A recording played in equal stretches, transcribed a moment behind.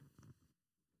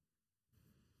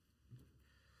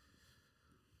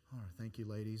Thank you,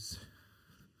 ladies.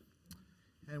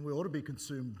 And we ought to be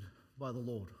consumed by the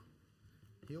Lord.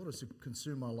 He ought to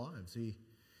consume our lives.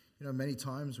 Many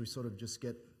times we sort of just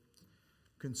get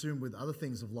consumed with other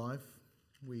things of life.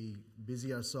 We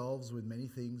busy ourselves with many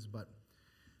things, but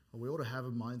we ought to have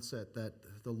a mindset that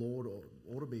the Lord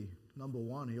ought to be number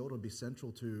one. He ought to be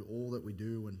central to all that we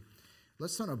do. And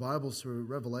let's turn our Bibles to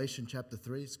Revelation chapter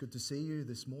 3. It's good to see you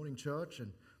this morning, church,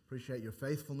 and appreciate your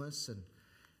faithfulness. And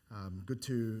good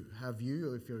to have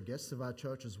you, if you're a guest of our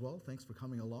church as well. Thanks for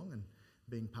coming along and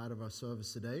being part of our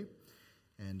service today.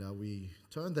 And we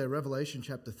turn there, Revelation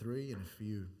chapter 3, and if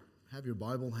you have your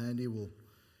Bible handy, we'll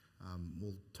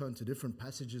turn to different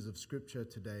passages of Scripture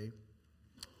today.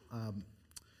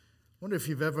 Wonder if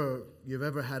you've ever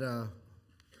had an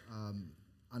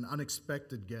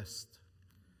unexpected guest.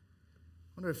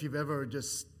 Wonder if you've ever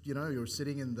just, you're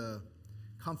sitting in the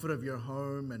comfort of your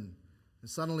home and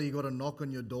suddenly you got a knock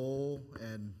on your door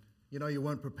and, you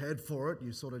weren't prepared for it.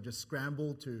 You sort of just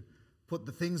scrambled to put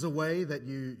the things away that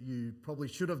you probably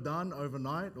should have done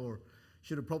overnight or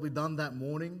should have probably done that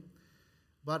morning.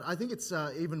 But I think it's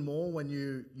even more when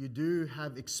you do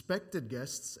have expected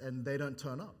guests and they don't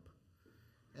turn up.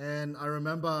 And I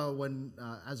remember when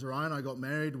Azariah and I got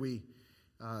married, we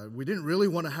didn't really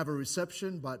want to have a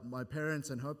reception, but my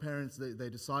parents and her parents, they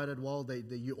decided, well,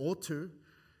 you ought to.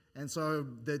 And so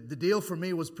the deal for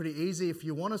me was pretty easy. If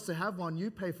you want us to have one,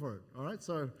 you pay for it. All right.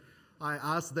 So I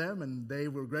asked them, and they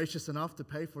were gracious enough to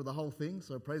pay for the whole thing.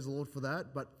 So praise the Lord for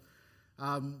that. But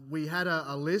we had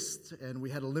a list, and we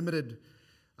had a limited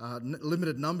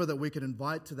number that we could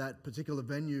invite to that particular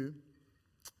venue.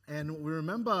 And we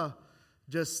remember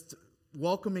just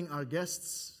welcoming our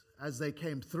guests as they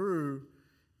came through.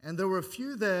 And there were a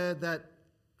few there that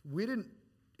we didn't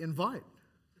invite.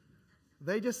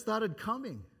 They just started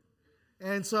coming.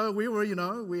 And so we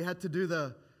had to do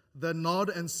the nod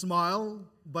and smile,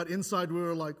 but inside we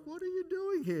were like, what are you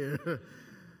doing here?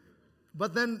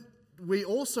 But then we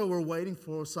also were waiting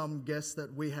for some guests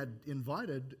that we had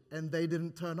invited, and they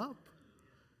didn't turn up.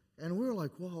 And we were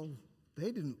like, well,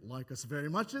 they didn't like us very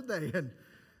much, did they?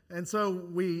 And so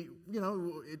we,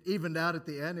 it evened out at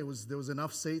the end. There was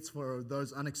enough seats for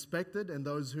those unexpected and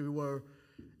those who were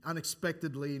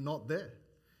unexpectedly not there.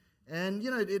 And,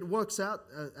 it works out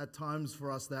at times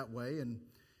for us that way.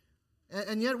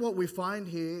 And yet what we find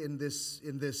here in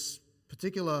this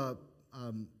particular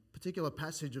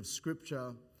passage of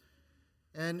Scripture,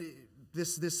 and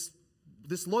this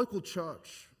local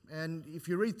church, and if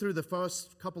you read through the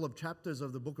first couple of chapters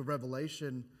of the book of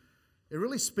Revelation, it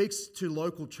really speaks to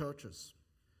local churches.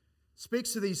 It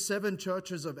speaks to these 7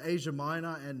 churches of Asia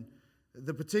Minor and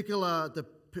the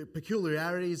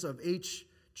peculiarities of each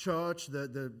church,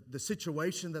 the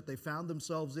situation that they found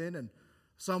themselves in. And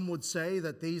some would say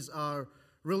that these are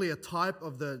really a type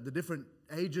of the different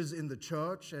ages in the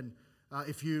church. And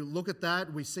if you look at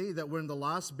that, we see that we're in the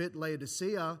last bit,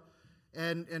 Laodicea,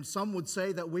 and some would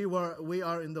say that we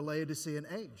are in the Laodicean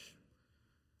age.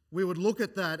 We would look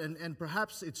at that, and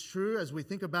perhaps it's true as we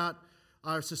think about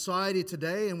our society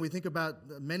today, and we think about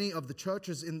many of the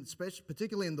churches,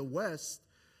 particularly in the West.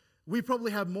 We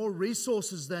probably have more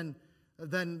resources than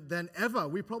ever.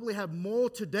 We probably have more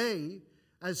today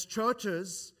as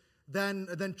churches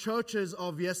than churches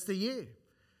of yesteryear.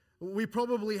 We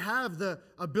probably have the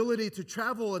ability to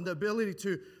travel and the ability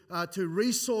to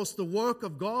resource the work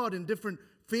of God in different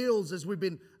fields as we've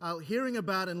been hearing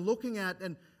about and looking at.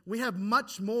 And we have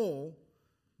much more,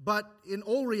 but in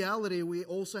all reality, we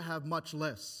also have much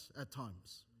less at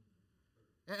times.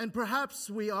 And perhaps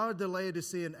we are the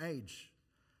Laodicean age.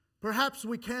 Perhaps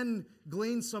we can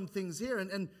glean some things here.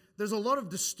 And there's a lot of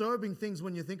disturbing things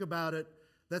when you think about it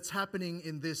that's happening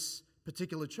in this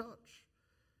particular church.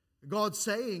 God's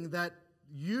saying that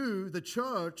you, the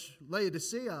church,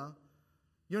 Laodicea,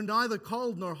 you're neither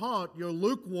cold nor hot, you're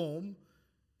lukewarm.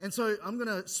 And so I'm going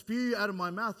to spew you out of my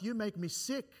mouth. You make me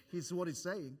sick, is what he's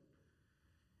saying.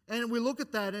 And we look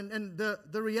at that, and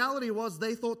the reality was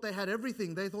they thought they had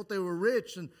everything. They thought they were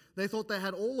rich, and they thought they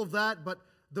had all of that, but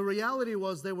the reality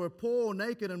was they were poor,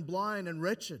 naked, and blind, and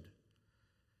wretched.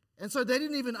 And so they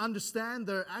didn't even understand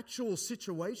their actual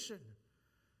situation.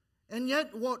 And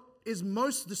yet what is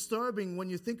most disturbing when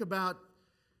you think about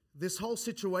this whole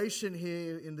situation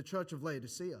here in the church of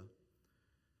Laodicea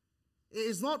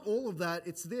is not all of that,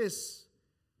 it's this.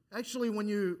 Actually, when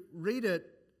you read it,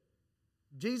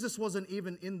 Jesus wasn't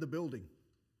even in the building.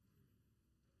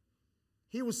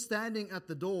 He was standing at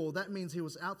the door. That means he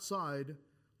was outside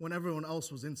when everyone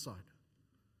else was inside.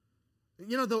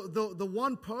 The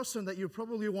one person that you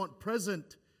probably want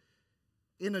present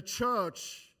in a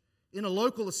church, in a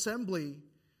local assembly,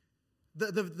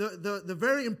 the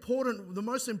very important, the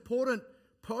most important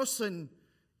person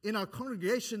in our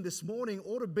congregation this morning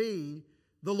ought to be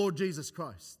the Lord Jesus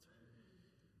Christ.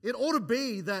 It ought to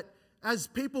be that as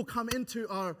people come into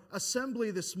our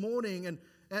assembly this morning,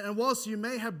 and whilst you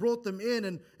may have brought them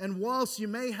in, and whilst you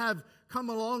may have come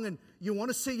along and you want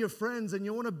to see your friends and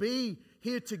you want to be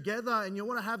here together and you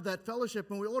want to have that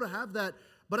fellowship, and we ought to have that,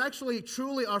 but actually,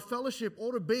 truly, our fellowship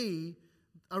ought to be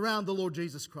around the Lord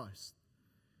Jesus Christ.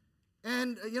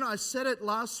 And, I said it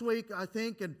last week, I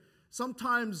think, and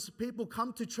sometimes people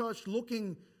come to church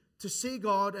looking to see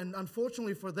God, and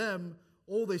unfortunately for them,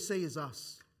 all they see is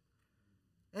us.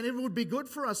 And it would be good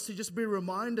for us to just be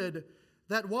reminded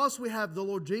that whilst we have the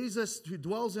Lord Jesus who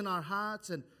dwells in our hearts,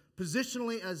 and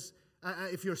positionally, as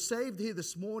if you're saved here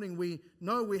this morning, we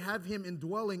know we have Him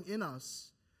indwelling in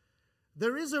us.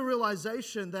 There is a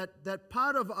realization that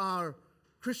part of our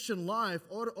Christian life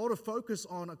ought to focus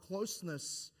on a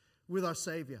closeness with our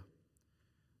Savior.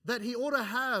 That He ought to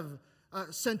have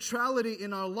centrality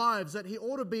in our lives, that He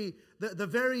ought to be the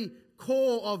very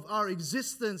core of our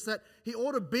existence, that He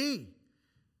ought to be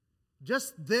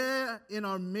just there in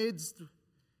our midst.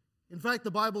 In fact,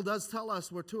 the Bible does tell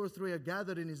us where 2 or 3 are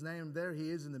gathered in His name, there He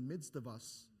is in the midst of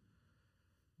us.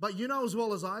 But you know as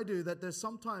well as I do that there's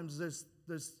sometimes this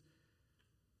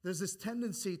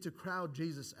tendency to crowd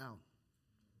Jesus out.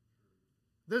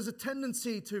 There's a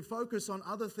tendency to focus on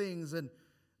other things and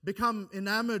become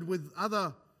enamored with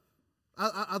other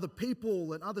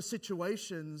people and other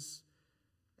situations.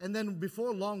 And then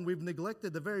before long, we've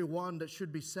neglected the very one that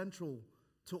should be central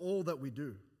to all that we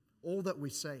do, all that we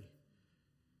say.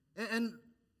 And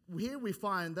here we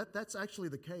find that that's actually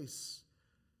the case.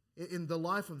 In the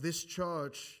life of this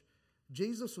church,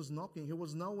 Jesus was knocking. He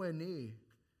was nowhere near.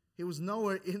 He was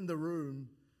nowhere in the room.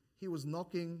 He was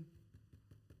knocking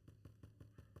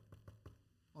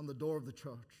on the door of the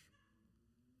church.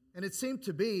 And it seemed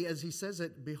to be, as He says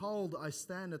it, "Behold, I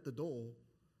stand at the door."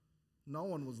 No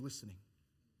one was listening.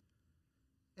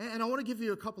 And I want to give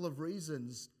you a couple of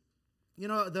reasons.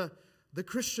 The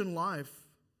Christian life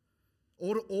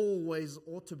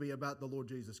ought to be about the Lord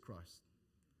Jesus Christ.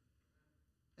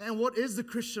 And what is the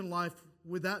Christian life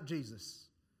without Jesus?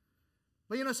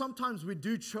 But sometimes we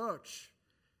do church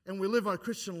and we live our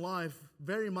Christian life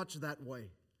very much that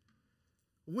way.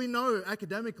 We know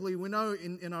academically, we know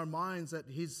in our minds that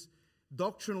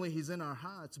doctrinally He's in our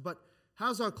hearts. But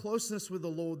how's our closeness with the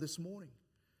Lord this morning?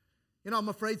 I'm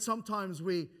afraid sometimes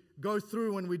we go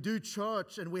through and we do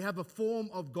church and we have a form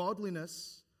of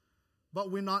godliness, but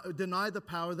we deny the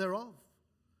power thereof.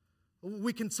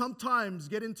 We can sometimes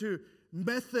get into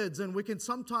methods, and we can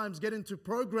sometimes get into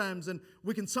programs, and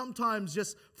we can sometimes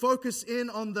just focus in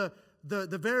on the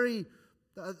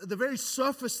very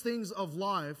surface things of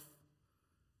life,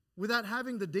 without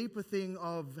having the deeper thing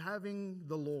of having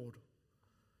the Lord,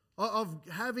 of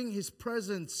having His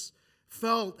presence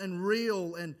felt and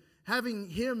real, and having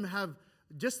Him have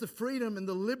just the freedom and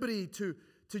the liberty to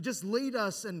just lead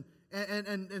us and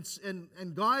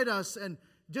guide us and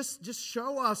just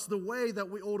show us the way that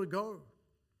we ought to go.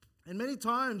 And many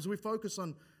times we focus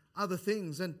on other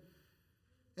things, and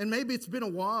maybe it's been a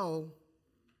while.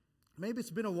 Maybe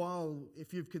it's been a while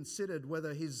if you've considered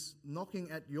whether He's knocking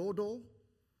at your door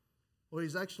or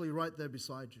He's actually right there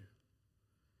beside you.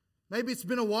 Maybe it's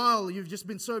been a while, you've just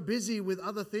been so busy with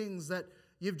other things that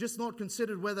you've just not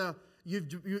considered whether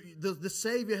the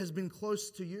Savior has been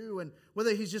close to you, and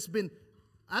whether He's just been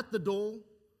at the door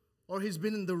or He's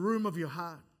been in the room of your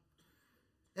heart.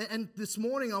 And this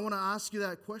morning I want to ask you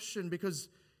that question, because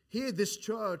here at this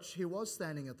church, He was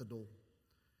standing at the door.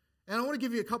 And I want to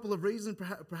give you a couple of reasons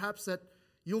perhaps that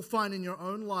you'll find in your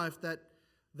own life that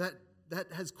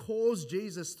has caused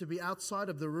Jesus to be outside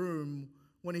of the room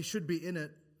when He should be in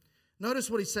it. Notice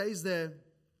what He says there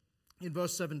in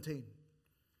verse 17.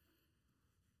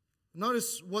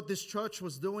 Notice what this church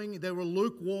was doing. They were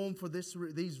lukewarm for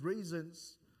these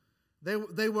reasons. They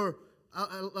were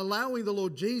allowing the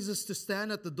Lord Jesus to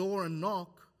stand at the door and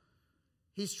knock.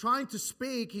 He's trying to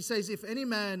speak. He says, "If any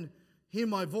man hear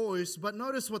my voice." But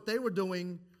notice what they were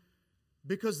doing.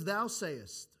 "Because thou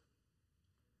sayest."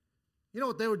 You know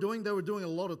what they were doing? They were doing a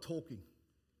lot of talking.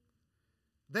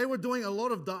 They were doing a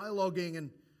lot of dialoguing.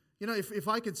 And if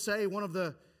I could say, one of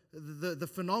the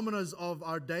phenomena of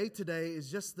our day today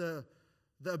is just the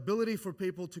ability for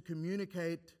people to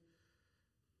communicate,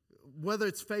 whether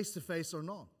it's face to face or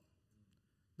not.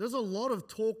 There's a lot of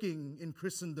talking in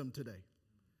Christendom today.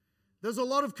 There's a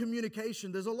lot of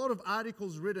communication. There's a lot of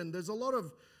articles written. There's a lot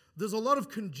of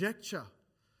conjecture.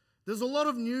 There's a lot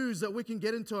of news that we can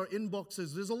get into our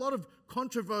inboxes. There's a lot of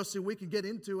controversy we can get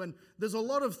into, and there's a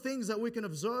lot of things that we can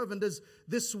observe, and there's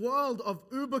this world of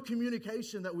uber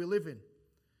communication that we live in.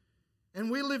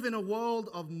 And we live in a world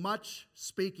of much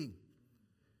speaking.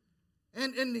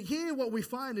 And here what we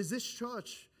find is this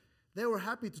church, they were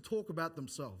happy to talk about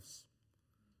themselves.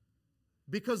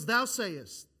 Because thou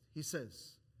sayest, he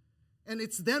says. And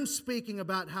it's them speaking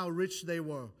about how rich they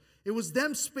were. It was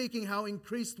them speaking how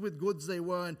increased with goods they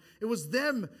were. And it was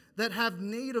them that have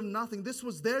need of nothing. This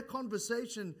was their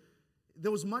conversation.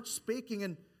 There was much speaking.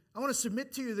 And I want to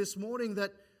submit to you this morning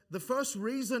that the first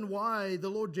reason why the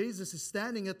Lord Jesus is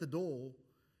standing at the door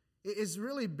is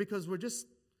really because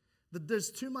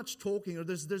there's too much talking, or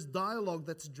there's dialogue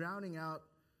that's drowning out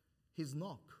his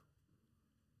knock.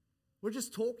 We're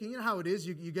just talking. You know how it is.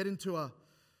 You get into a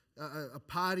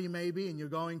party maybe, and you're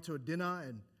going to a dinner,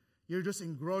 and you're just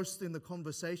engrossed in the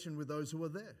conversation with those who are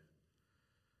there.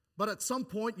 But at some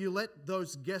point, you let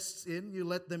those guests in. You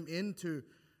let them into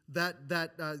that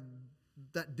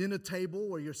dinner table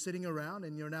where you're sitting around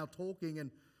and you're now talking.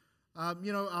 And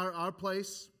our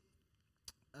place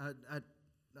at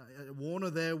Warner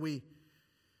there, we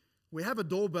have a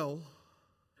doorbell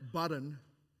button,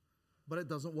 but it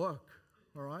doesn't work.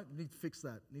 All right, I need to fix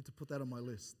that. I need to put that on my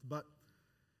list. But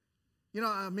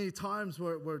many times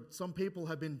where some people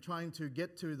have been trying to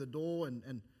get to the door,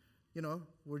 and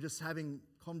we're just having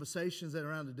conversations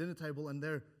around the dinner table, and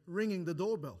they're ringing the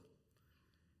doorbell.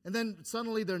 And then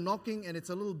suddenly they're knocking, and it's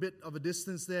a little bit of a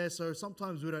distance there, so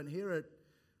sometimes we don't hear it.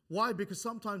 Why? Because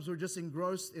sometimes we're just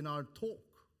engrossed in our talk.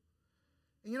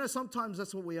 And sometimes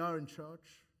that's what we are in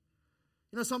church.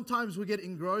 Sometimes we get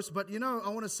engrossed, but I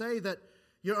want to say that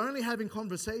you're only having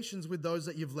conversations with those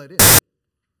that you've let in.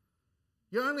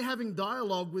 You're only having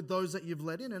dialogue with those that you've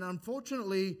let in. And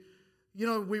unfortunately,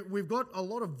 we've got a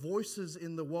lot of voices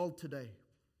in the world today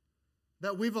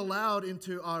that we've allowed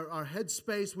into our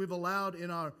headspace, we've allowed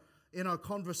in our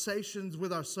conversations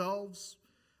with ourselves.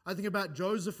 I think about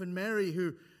Joseph and Mary,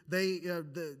 who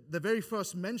the very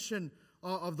first mention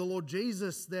of the Lord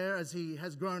Jesus there as he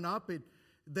has grown up,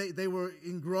 they were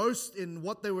engrossed in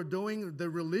what they were doing, the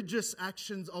religious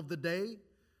actions of the day.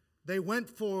 They went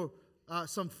for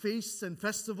some feasts and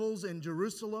festivals in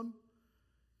Jerusalem.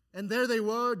 And there they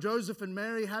were, Joseph and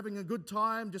Mary, having a good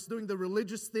time, just doing the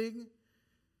religious thing.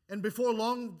 And before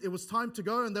long, it was time to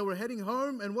go, and they were heading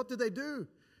home. And what did they do?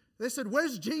 They said,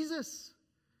 "Where's Jesus?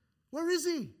 Where is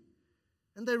he?"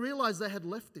 And they realized they had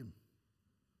left him.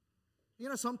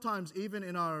 Sometimes even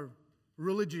in our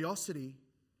religiosity,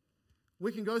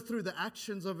 we can go through the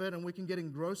actions of it and we can get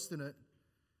engrossed in it.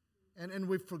 And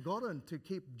we've forgotten to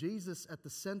keep Jesus at the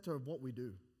center of what we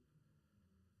do.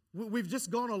 We've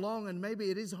just gone along, and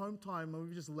maybe it is home time and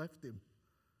we've just left him.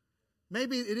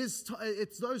 Maybe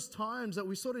it's those times that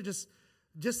we sort of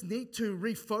just need to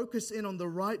refocus in on the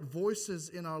right voices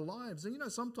in our lives.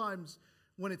 And sometimes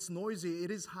when it's noisy,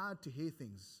 it is hard to hear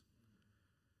things.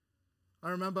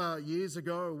 I remember years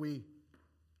ago, we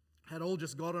had all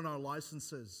just gotten our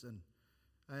licenses,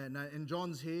 and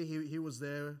John's here, he was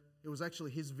there. It was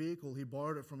actually his vehicle. He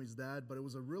borrowed it from his dad, but it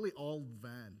was a really old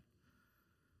van.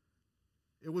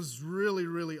 It was really,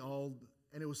 really old,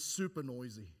 and it was super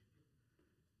noisy.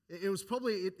 It was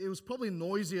probably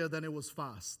noisier than it was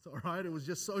fast, all right? It was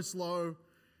just so slow.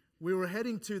 We were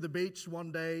heading to the beach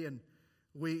one day, and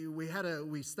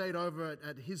we stayed over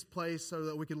at his place so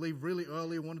that we could leave really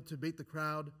early. We wanted to beat the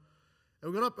crowd.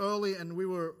 And we got up early, and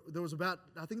there was about,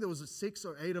 I think there was 6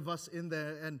 or 8 of us in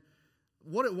there, and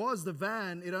what it was, the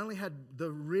van, it only had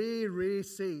the rear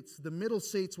seats. The middle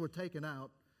seats were taken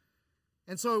out.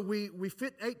 And so we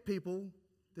fit 8 people.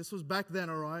 This was back then,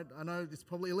 all right? I know it's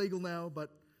probably illegal now,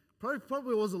 but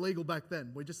probably was illegal back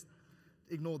then. We just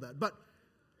ignore that. But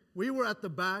we were at the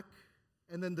back,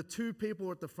 and then the 2 people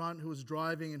were at the front who was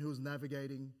driving and who was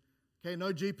navigating. Okay,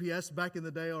 no GPS back in the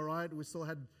day, all right? We still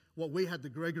had we had the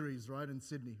Gregories, right, in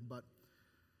Sydney. But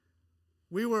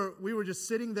we were just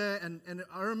sitting there, and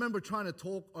I remember trying to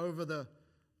talk over the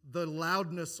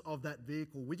loudness of that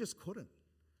vehicle. We just couldn't.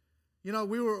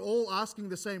 We were all asking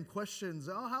the same questions.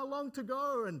 Oh, how long to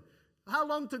go? And how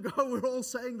long to go? We're all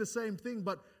saying the same thing,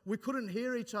 but we couldn't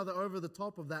hear each other over the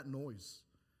top of that noise.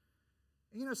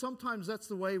 Sometimes that's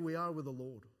the way we are with the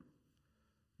Lord.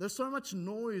 There's so much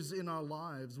noise in our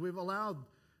lives. We've allowed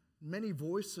many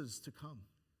voices to come.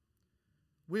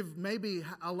 We've maybe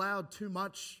allowed too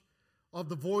much of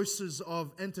the voices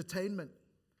of entertainment,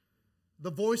 the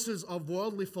voices of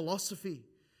worldly philosophy,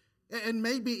 and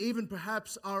maybe even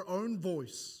perhaps our own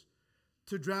voice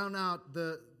to drown out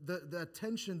the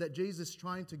attention that Jesus is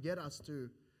trying to get us to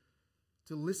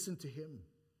listen to him.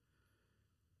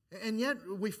 And yet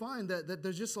we find that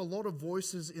there's just a lot of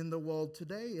voices in the world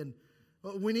today. And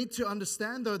we need to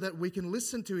understand, though, that we can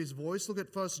listen to His voice. Look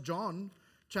at 1 John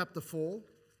chapter 4.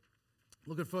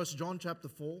 Look at 1 John chapter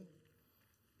 4.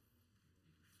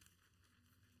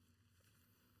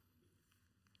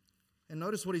 And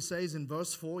notice what he says in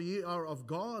verse 4. Ye are of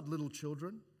God, little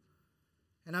children,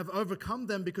 and have overcome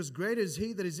them, because greater is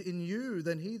He that is in you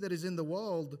than he that is in the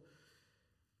world.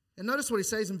 And notice what he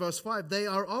says in verse 5. They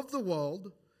are of the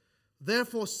world,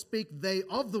 therefore speak they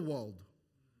of the world,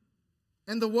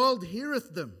 and the world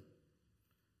heareth them.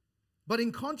 But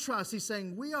in contrast, he's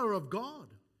saying, we are of God.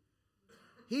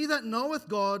 He that knoweth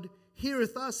God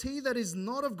heareth us. He that is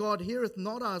not of God heareth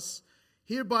not us.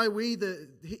 Hereby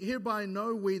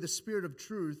know we the spirit of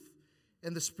truth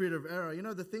and the spirit of error. You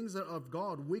know, the things that are of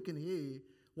God, we can hear.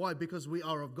 Why? Because we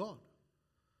are of God.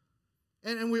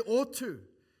 And we ought to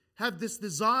have this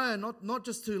desire, not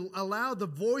just to allow the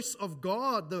voice of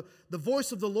God, the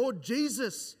voice of the Lord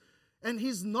Jesus, and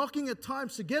He's knocking at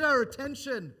times to get our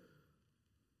attention,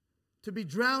 to be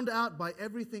drowned out by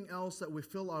everything else that we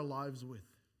fill our lives with.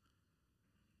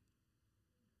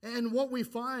 And what we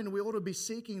find, we ought to be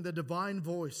seeking the divine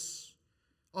voice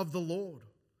of the Lord.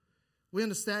 We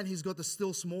understand He's got the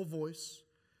still small voice.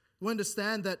 We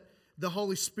understand that the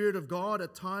Holy Spirit of God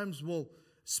at times will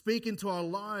speak into our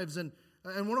lives. And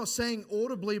we're not saying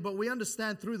audibly, but we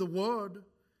understand through the Word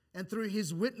and through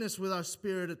His witness with our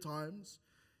spirit at times.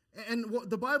 And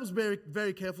the Bible's very,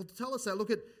 very careful to tell us that.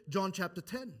 Look at John chapter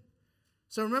 10.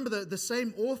 So remember the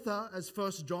same author as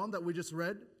 1 John that we just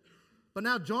read. But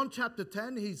now John chapter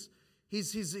 10,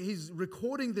 he's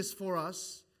recording this for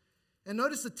us. And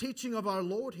notice the teaching of our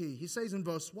Lord here. He says in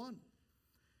verse 1. He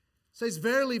says,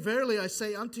 Verily, verily, I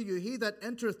say unto you, he that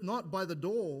entereth not by the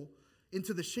door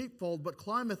into the sheepfold, but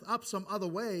climbeth up some other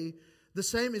way, the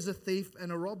same is a thief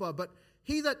and a robber. But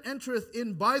he that entereth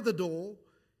in by the door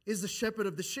is the shepherd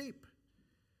of the sheep.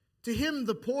 To him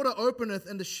the porter openeth,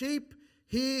 and the sheep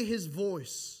hear his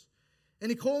voice. And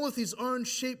he calleth his own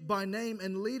sheep by name,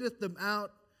 and leadeth them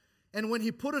out. And when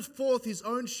he putteth forth his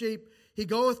own sheep, he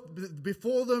goeth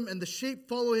before them, and the sheep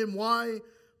follow him. Why?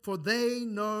 For they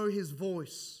know his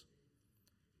voice.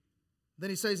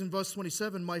 Then he says in verse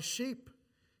 27, My sheep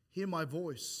hear my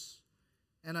voice,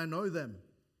 and I know them,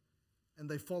 and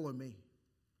they follow me.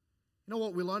 You know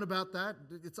what we learn about that?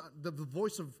 It's the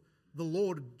voice of the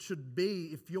Lord should be,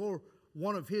 if you're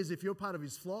one of His, if you're part of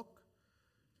His flock,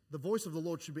 the voice of the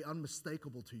Lord should be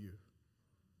unmistakable to you.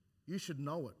 You should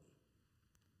know it.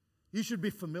 You should be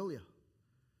familiar.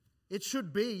 It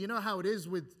should be, you know how it is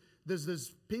with,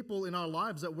 there's people in our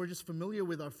lives that we're just familiar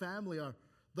with, our family,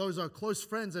 those are close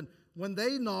friends, and when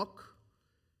they knock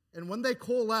and when they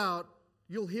call out,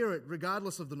 you'll hear it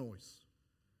regardless of the noise.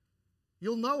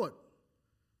 You'll know it.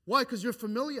 Why? Because you're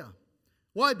familiar.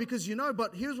 Why? Because you know.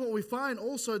 But here's what we find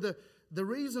also, the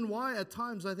reason why at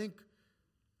times I think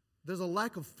there's a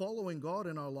lack of following God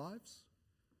in our lives.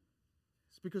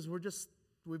 It's because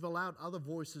we've allowed other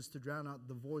voices to drown out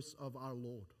the voice of our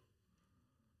Lord.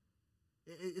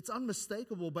 It's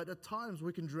unmistakable, but at times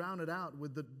we can drown it out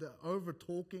with the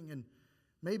over-talking, and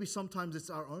maybe sometimes it's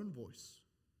our own voice.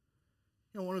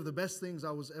 You know, one of the best things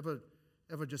I was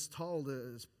ever just told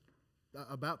is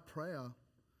about prayer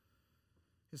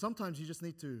is sometimes you just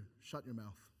need to shut your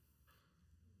mouth.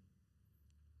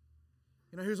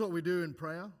 You know, here's what we do in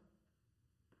prayer.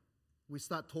 We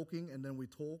start talking, and then we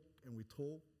talk, and we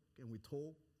talk, and we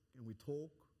talk, and we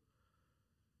talk.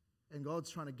 And God's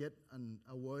trying to get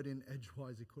a word in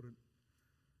edgewise He couldn't.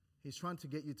 He's trying to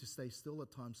get you to stay still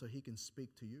at times so He can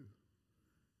speak to you.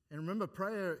 And remember,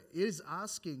 prayer is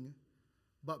asking,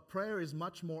 but prayer is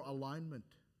much more alignment.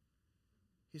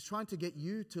 He's trying to get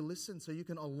you to listen so you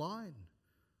can align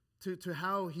to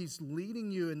how He's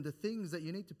leading you and the things that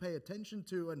you need to pay attention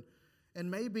to. And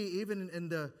maybe even in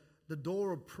the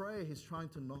door of prayer, He's trying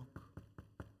to knock.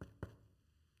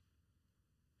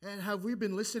 And have we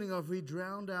been listening, or have we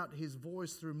drowned out His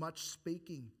voice through much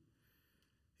speaking?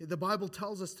 The Bible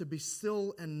tells us to be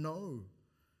still and know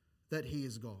that He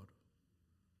is God.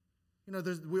 You know,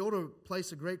 we ought to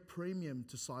place a great premium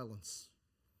to silence.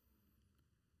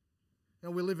 You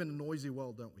know, we live in a noisy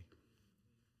world, don't we?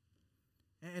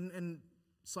 And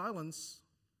silence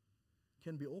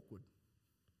can be awkward.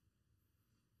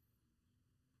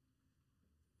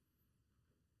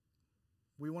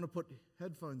 We want to put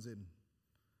headphones in.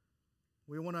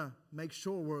 We want to make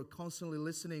sure we're constantly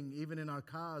listening, even in our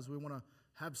cars. We want to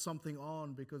have something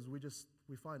on because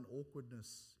we find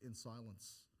awkwardness in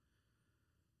silence.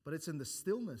 But it's in the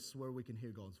stillness where we can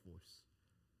hear God's voice.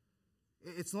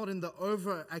 It's not in the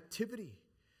overactivity.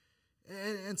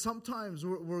 And sometimes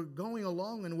we're going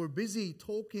along and we're busy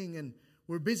talking, and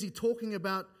we're busy talking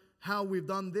about how we've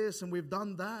done this and we've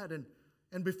done that.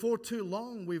 And before too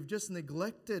long, we've just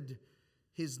neglected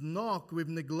His knock. We've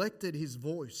neglected His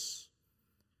voice.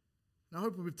 And I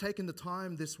hope we've taken the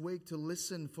time this week to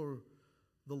listen for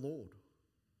the Lord.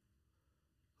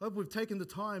 I hope we've taken the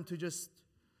time to just,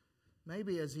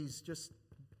 maybe as He's just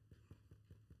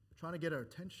trying to get our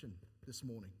attention this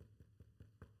morning.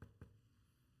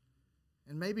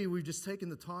 And maybe we've just taken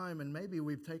the time, and maybe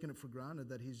we've taken it for granted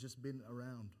that He's just been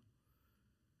around.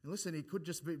 And listen, He could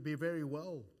just be very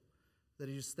well that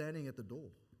He's just standing at the door.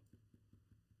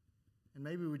 And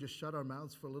maybe we just shut our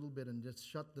mouths for a little bit and just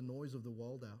shut the noise of the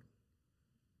world out.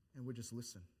 And we just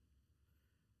listen.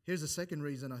 Here's the second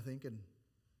reason, I think, and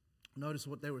notice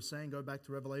what they were saying. Go back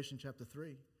to Revelation chapter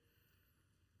 3. It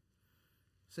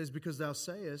says, because thou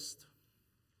sayest,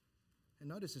 and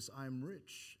notice this, I am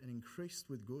rich and increased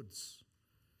with goods.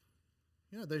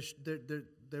 You know,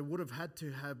 there would have had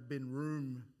to have been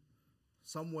room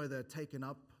somewhere there taken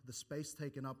up, the space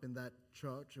taken up in that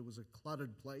church. It was a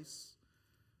cluttered place.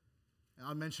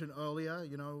 I mentioned earlier,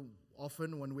 you know,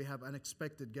 often when we have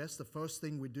unexpected guests, the first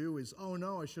thing we do is, oh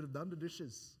no, I should have done the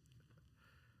dishes.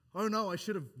 Oh no, I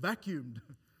should have vacuumed.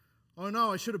 Oh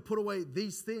no, I should have put away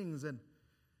these things. And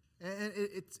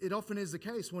it often is the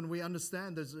case when we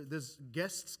understand there's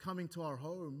guests coming to our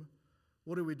home.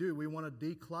 What do? We want to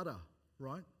declutter,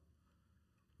 right?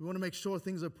 We want to make sure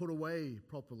things are put away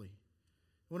properly.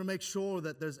 We want to make sure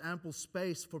that there's ample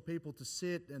space for people to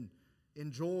sit and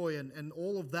enjoy, and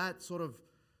all of that sort of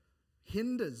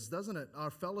hinders, doesn't it, our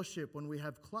fellowship when we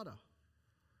have clutter,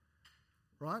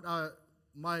 right?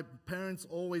 My parents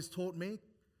always taught me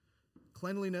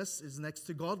cleanliness is next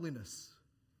to godliness,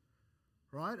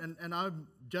 right? And I'm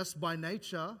just by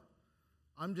nature,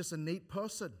 I'm just a neat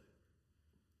person,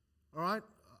 all right?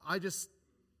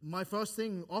 My first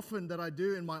thing often that I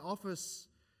do in my office,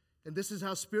 and this is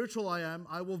how spiritual I am,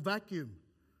 I will vacuum,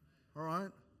 all right?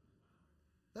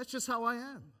 That's just how I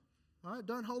am. All right?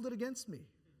 Don't hold it against me.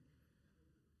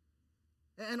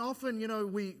 And often, you know,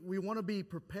 we want to be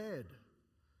prepared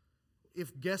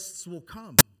if guests will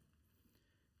come.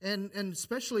 And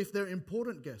especially if they're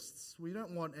important guests. We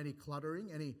don't want any cluttering,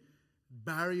 any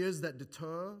barriers that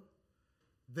deter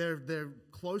their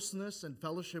closeness and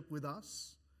fellowship with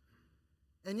us.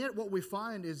 And yet what we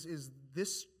find is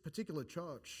this particular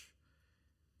church,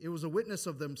 it was a witness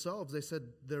of themselves. They said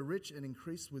they're rich and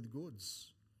increased with goods.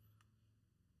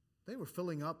 They were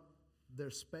filling up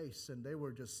their space, and they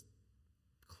were just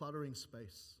cluttering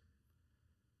space.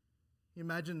 You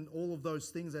imagine all of those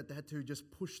things that they had to just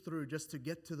push through just to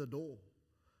get to the door,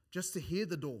 just to hear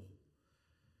the door.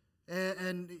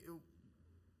 And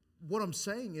what I'm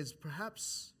saying is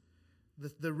perhaps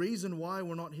the reason why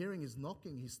we're not hearing His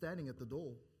knocking, He's standing at the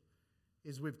door,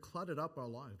 is we've cluttered up our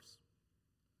lives.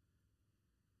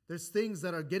 There's things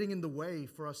that are getting in the way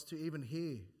for us to even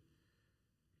hear,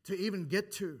 to even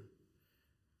get to.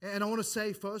 And I want to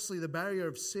say, firstly, the barrier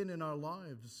of sin in our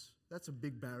lives, that's a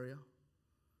big barrier.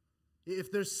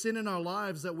 If there's sin in our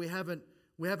lives that we haven't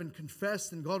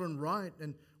confessed and gotten right,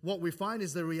 and what we find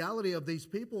is the reality of these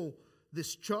people,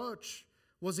 this church,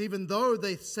 was even though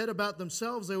they said about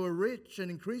themselves they were rich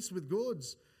and increased with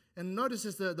goods, and notice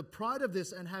this, the pride of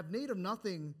this, and have need of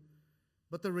nothing,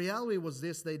 but the reality was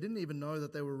this, they didn't even know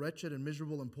that they were wretched and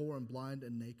miserable and poor and blind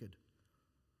and naked.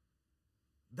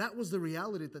 That was the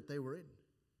reality that they were in.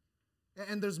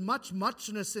 And there's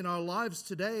muchness in our lives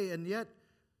today, and yet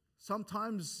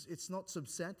sometimes it's not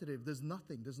substantive. There's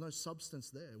nothing. There's no substance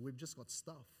there. We've just got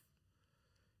stuff.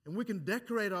 And we can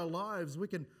decorate our lives. We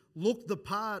can look the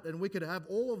part, and we could have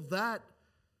all of that.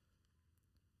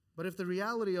 But if the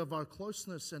reality of our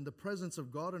closeness and the presence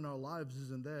of God in our lives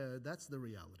isn't there, that's the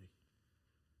reality.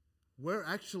 We're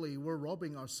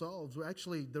robbing ourselves.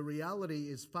 The reality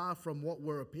is far from what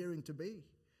we're appearing to be.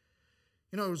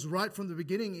 You know, it was right from the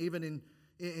beginning, even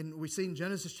we see in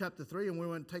Genesis chapter 3, and we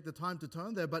won't take the time to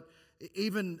turn there, but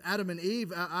even Adam and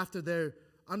Eve, after their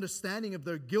understanding of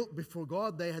their guilt before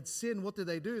God, they had sinned. What did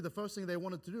they do? The first thing they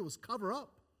wanted to do was cover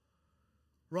up,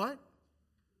 right?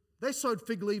 They sewed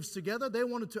fig leaves together. They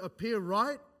wanted to appear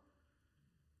right.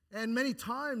 And many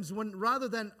times, when rather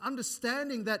than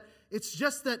understanding that it's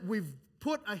just that we've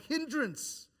put a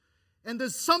hindrance and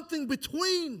there's something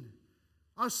between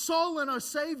our soul and our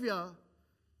Savior,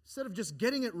 instead of just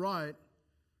getting it right,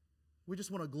 we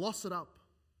just want to gloss it up.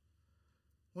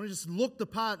 We want to just look the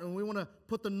part, and we want to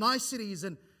put the niceties.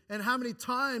 And how many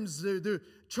times do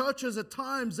churches at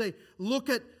times, they look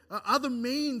at other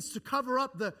means to cover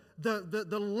up the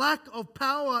the lack of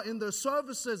power in their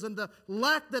services and the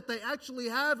lack that they actually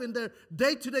have in their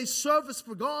day-to-day service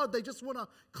for God. They just want to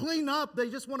clean up. They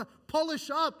just want to polish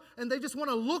up. And they just want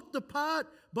to look the part.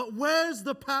 But where's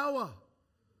the power?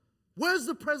 Where's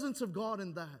the presence of God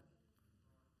in that?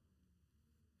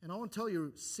 And I want to tell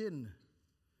you, sin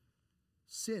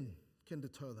can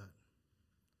deter that.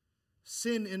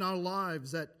 Sin in our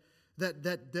lives that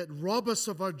rob us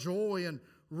of our joy and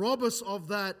rob us of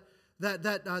that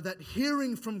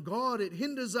hearing from God. It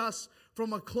hinders us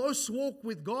from a close walk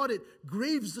with God. It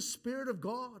grieves the Spirit of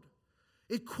God.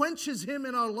 It quenches Him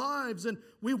in our lives, and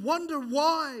we wonder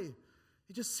why.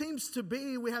 It just seems to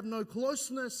be we have no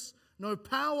closeness, no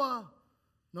power,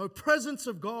 no presence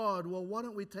of God. Well, why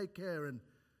don't we take care? And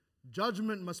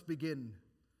judgment must begin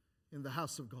in the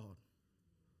house of God.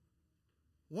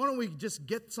 Why don't we just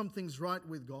get some things right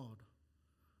with God?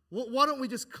 Why don't we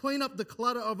just clean up the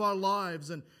clutter of our lives?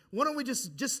 And why don't we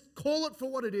just call it for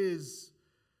what it is?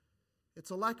 It's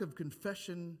a lack of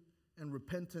confession and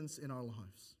repentance in our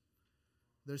lives.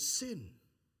 There's sin.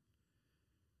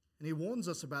 And he warns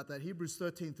us about that. Hebrews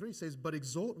 13:3 says, "But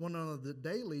exhort one another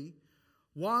daily,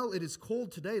 while it is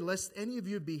called today, lest any of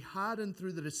you be hardened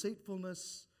through the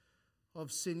deceitfulness of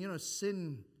sin." You know,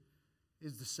 sin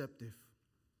is deceptive.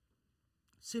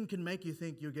 Sin can make you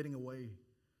think you're getting away.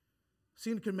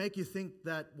 Sin can make you think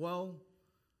that, well,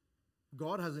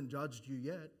 God hasn't judged you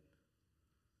yet.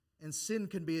 And sin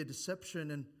can be a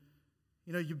deception, and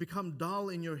you become dull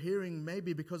in your hearing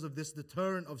maybe because of this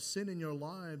deterrent of sin in your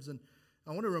lives. And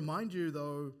I want to remind you,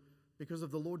 though, because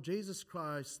of the Lord Jesus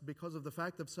Christ, because of the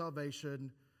fact of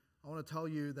salvation, I want to tell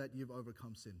you that you've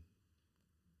overcome sin.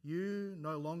 You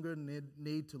no longer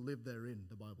need to live therein,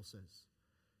 the Bible says.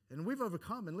 And we've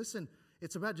overcome. And listen,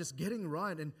 it's about just getting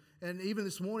right. And even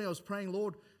this morning I was praying,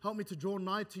 Lord, help me to draw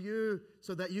nigh to you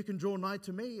so that you can draw nigh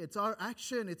to me. It's our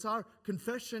action, it's our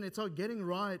confession, it's our getting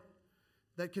right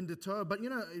that can deter. But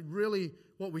really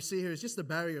what we see here is just a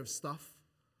barrier of stuff.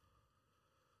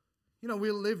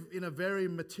 We live in a very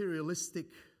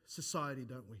materialistic society,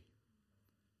 don't we?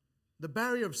 The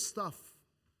barrier of stuff.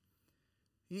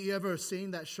 You ever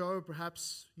seen that show?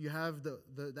 Perhaps you have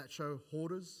that show,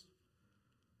 Hoarders.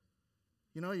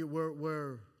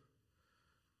 We're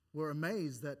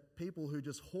amazed that people who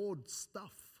just hoard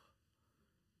stuff.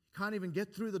 You can't even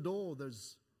get through the door.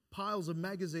 There's piles of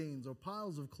magazines or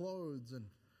piles of clothes. And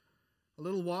a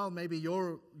little while, maybe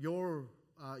your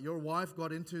wife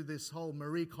got into this whole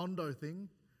Marie Kondo thing,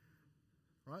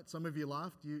 right? Some of you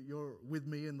laughed. You're with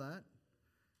me in that.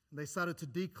 And they started to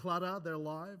declutter their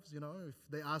lives. If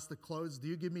they asked the clothes, "Do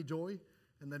you give me joy?"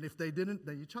 And then if they didn't,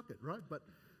 then you chuck it, right? But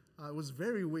it was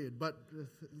very weird, but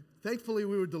thankfully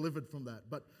we were delivered from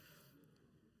that. But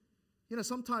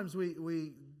sometimes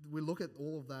we look at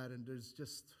all of that, and there's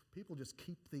just people just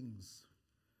keep things.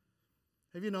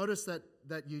 Have you noticed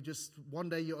that you just one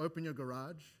day you open your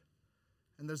garage,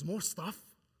 and there's more stuff?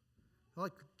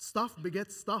 Like stuff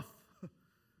begets stuff,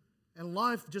 and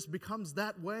life just becomes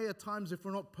that way at times if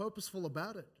we're not purposeful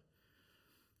about it.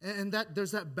 And that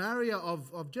there's that barrier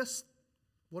of just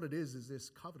what it is this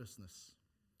covetousness.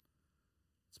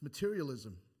 It's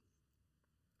materialism.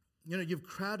 You've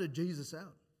crowded Jesus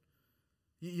out.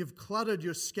 You've cluttered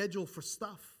your schedule for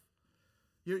stuff.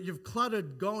 You've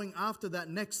cluttered going after that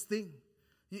next thing.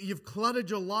 You've cluttered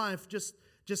your life just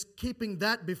keeping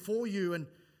that before you. And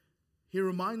he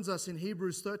reminds us in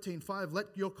Hebrews 13:5,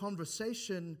 let your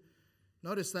conversation,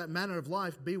 notice that manner of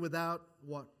life, be without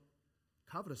what?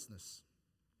 Covetousness.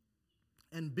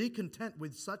 And be content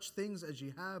with such things as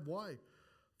ye have. Why?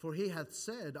 For he hath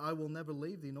said, I will never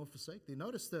leave thee nor forsake thee.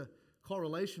 Notice the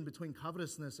correlation between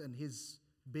covetousness and his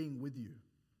being with you.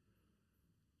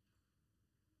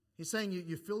 He's saying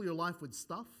you fill your life with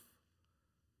stuff,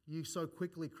 you so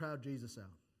quickly crowd Jesus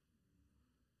out.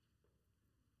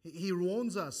 He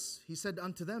warns us. He said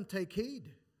unto them, take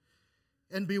heed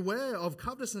and beware of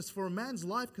covetousness, for a man's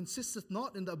life consisteth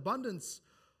not in the abundance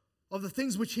of the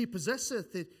things which he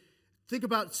possesseth. Think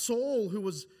about Saul, who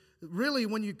was really,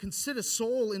 when you consider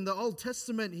Saul in the Old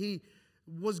Testament, he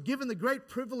was given the great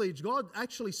privilege. God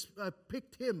actually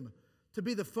picked him to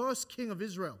be the first king of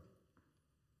Israel.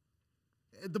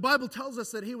 The Bible tells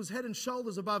us that he was head and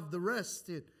shoulders above the rest.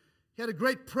 He had a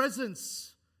great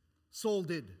presence, Saul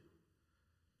did.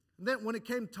 And then when it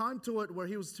came time to it where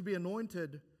he was to be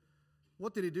anointed,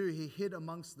 what did he do? He hid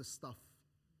amongst the stuff.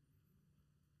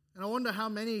 And I wonder how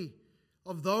many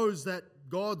of those that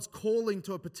God's calling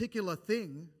to a particular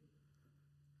thing,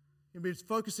 he's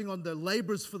focusing on the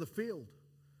laborers for the field.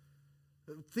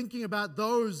 Thinking about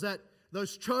those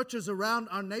churches around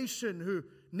our nation who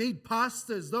need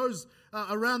pastors, those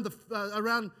around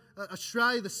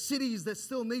Australia, the cities that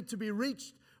still need to be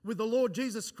reached with the Lord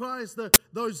Jesus Christ,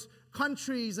 those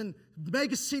countries and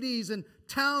mega cities and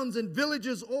towns and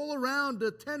villages all around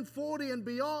the 1040 and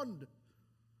beyond.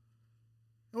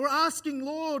 And we're asking,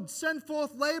 Lord, send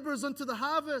forth laborers unto the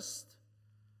harvest.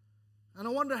 And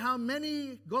I wonder how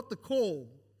many got the call,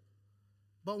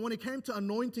 but when it came to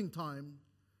anointing time,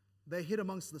 they hid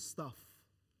amongst the stuff.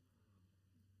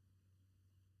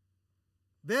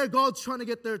 There, God's trying to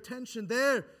get their attention.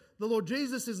 There, the Lord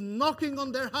Jesus is knocking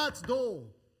on their heart's door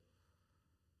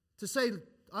to say,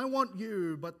 I want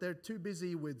you, but they're too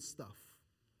busy with stuff.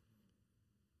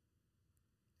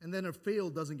 And then a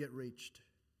field doesn't get reached.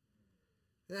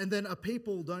 And then a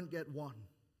people don't get won.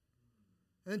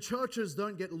 And then churches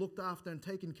don't get looked after and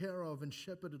taken care of and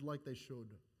shepherded like they should.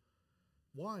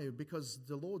 Why? Because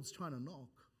the Lord's trying to knock,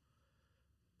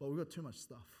 but we've got too much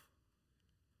stuff.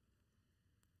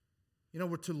 You know,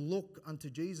 we're to look unto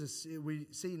Jesus. We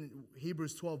see in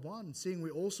Hebrews 12:1, seeing we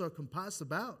also compass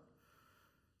about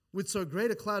with so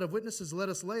great a cloud of witnesses, let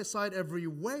us lay aside every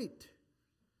weight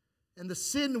and the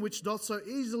sin which doth so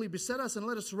easily beset us, and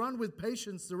let us run with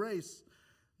patience the race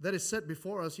that is set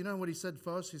before us. You know what he said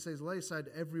first? He says, lay aside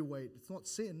every weight. It's not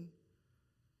sin,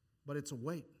 but it's a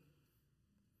weight.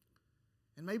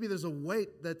 And maybe there's a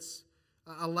weight that's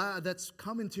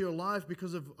come into your life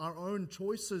because of our own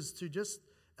choices to just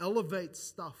elevate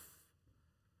stuff.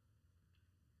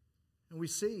 And we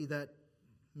see that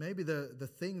maybe the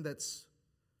thing that's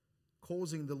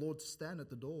causing the Lord to stand at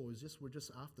the door is we're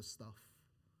just after stuff.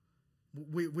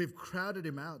 We've crowded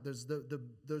him out. There's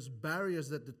those barriers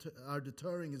that are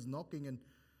deterring his knocking. And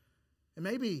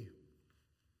maybe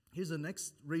here's the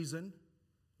next reason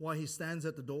why he stands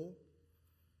at the door.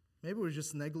 Maybe we're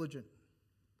just negligent.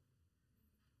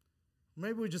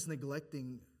 Maybe we're just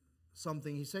neglecting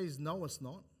something. He says, know us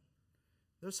not.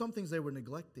 There's some things they were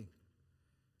neglecting.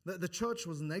 The church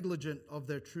was negligent of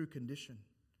their true condition.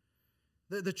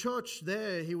 The church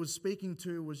there he was speaking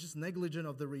to was just negligent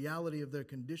of the reality of their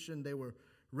condition. They were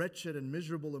wretched and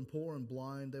miserable and poor and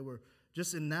blind. They were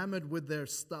just enamored with their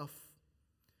stuff.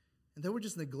 And they were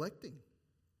just neglecting.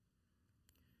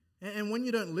 And when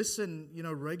you don't listen,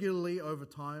 regularly over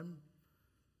time,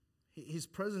 his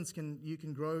presence you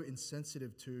can grow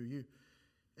insensitive to. You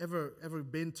ever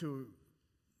been to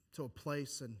a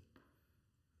place and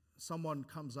someone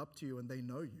comes up to you and they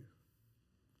know you?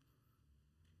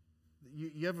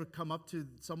 You ever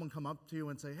someone come up to you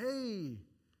and say, hey,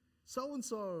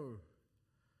 so-and-so.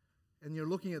 And you're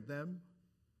looking at them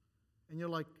and you're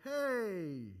like,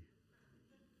 hey.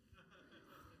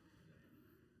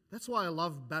 That's why I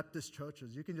love Baptist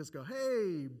churches. You can just go,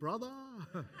 hey, brother.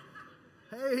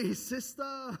 Hey,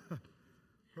 sister.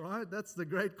 Right? That's the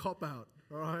great cop-out.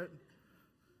 All right?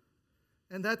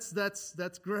 And that's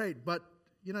great. But,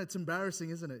 it's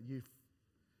embarrassing, isn't it?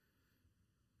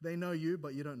 They know you,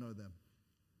 but you don't know them.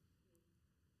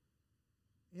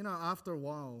 After a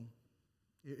while,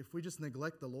 if we just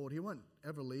neglect the Lord, he won't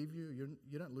ever leave you.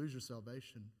 You don't lose your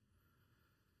salvation.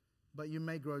 But you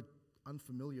may grow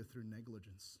unfamiliar through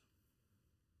negligence.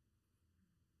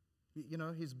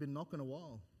 He's been knocking a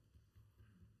while.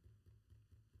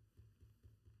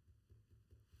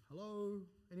 Hello?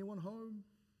 Anyone home?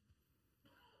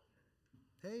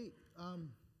 Hey,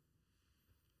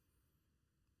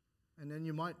 and then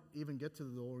you might even get to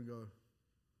the door and go,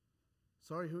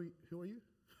 sorry, who are you?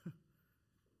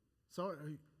 Sorry.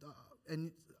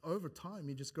 And over time,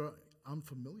 you just go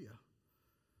unfamiliar.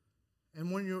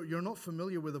 And when you're not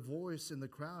familiar with a voice in the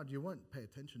crowd, you won't pay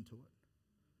attention to it.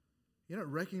 You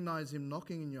don't recognize him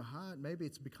knocking in your heart. Maybe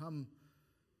it's become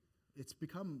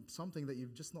something that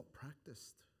you've just not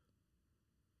practiced.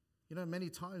 Many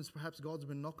times perhaps God's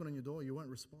been knocking on your door, you won't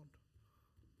respond.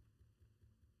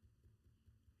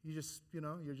 You just,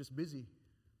 you're just busy.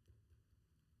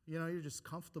 You're just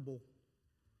comfortable.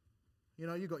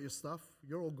 You got your stuff.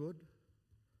 You're all good.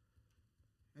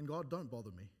 And God, don't bother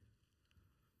me.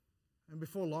 And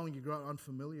before long, you grow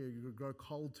unfamiliar. You grow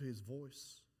cold to his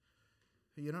voice.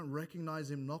 You don't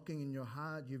recognize him knocking in your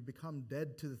heart. You've become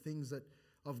dead to the things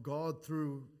of God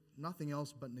through nothing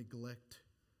else but neglect.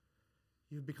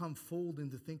 You've become fooled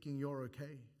into thinking you're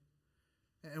okay.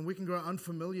 And we can grow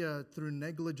unfamiliar through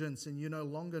negligence, and you no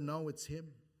longer know it's him.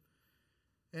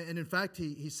 And in fact,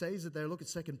 he says it there. Look at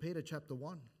 2 Peter chapter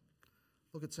 1.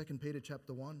 Look at 2 Peter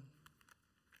chapter 1.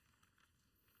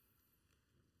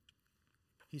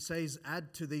 He says,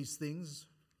 add to these things.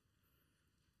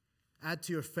 Add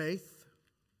to your faith.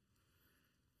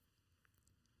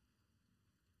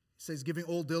 He says, giving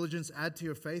all diligence, add to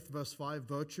your faith, verse 5,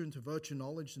 virtue, and to virtue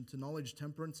knowledge, and to knowledge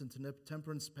temperance, and to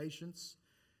temperance patience.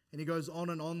 And he goes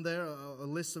on and on there, a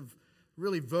list of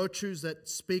really virtues that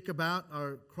speak about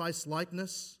our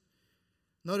Christ-likeness.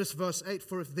 Notice verse 8,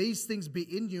 "For if these things be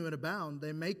in you and abound,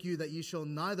 they make you that ye shall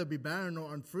neither be barren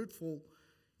nor unfruitful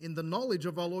in the knowledge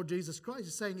of our Lord Jesus Christ."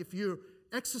 He's saying if you're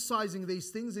exercising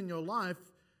these things in your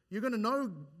life, you're going to know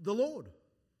the Lord.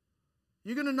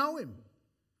 You're going to know Him.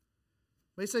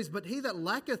 But he says, "But he that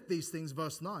lacketh these things,"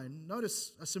 verse 9,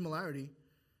 notice a similarity,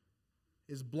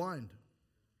 "is blind,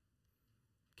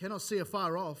 cannot see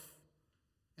afar off,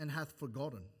 and hath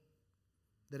forgotten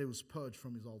that he was purged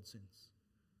from his old sins."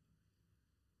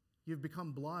 You've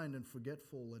become blind and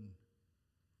forgetful, and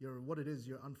you're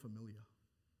unfamiliar.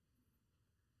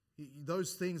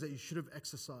 Those things that you should have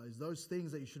exercised, those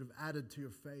things that you should have added to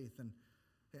your faith. And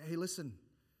hey, listen,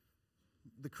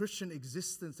 the Christian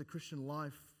existence, the Christian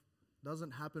life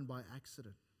doesn't happen by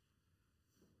accident.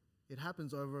 It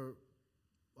happens over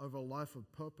a life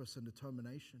of purpose and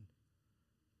determination.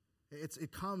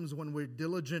 It comes when we're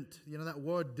diligent. You know, that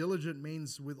word diligent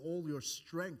means with all your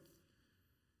strength,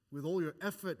 with all your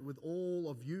effort, with all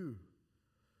of you,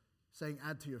 saying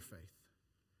add to your faith.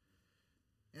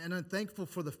 And I'm thankful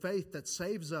for the faith that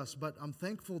saves us, but I'm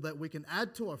thankful that we can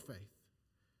add to our faith.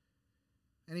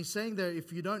 And he's saying there,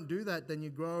 if you don't do that, then you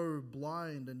grow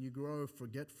blind and you grow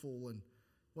forgetful, and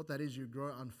what that is, you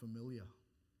grow unfamiliar.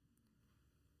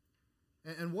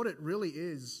 And what it really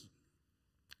is,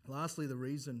 lastly, the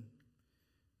reason,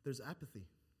 there's apathy.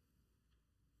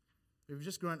 We've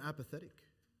just grown apathetic.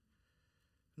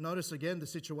 Notice again the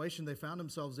situation they found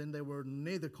themselves in. They were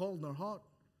neither cold nor hot.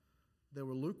 They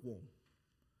were lukewarm.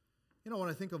 You know, when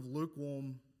I think of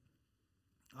lukewarm,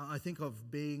 I think of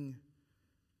being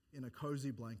in a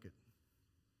cozy blanket.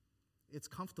 It's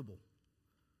comfortable,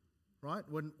 right?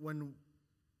 When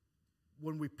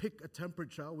we pick a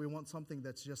temperature, we want something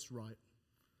that's just right.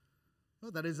 No,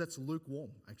 that's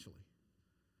lukewarm, actually.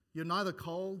 You're neither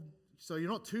cold, so you're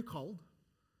not too cold.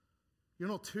 You're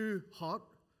not too hot.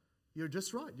 You're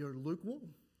just right. You're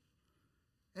lukewarm.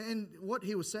 And what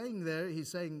he was saying there, he's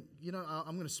saying, you know,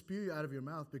 I'm going to spew you out of your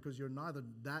mouth because you're neither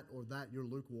that or that. You're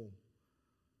lukewarm.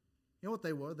 You know what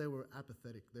they were? They were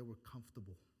apathetic. They were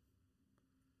comfortable.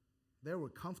 They were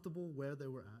comfortable where they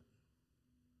were at.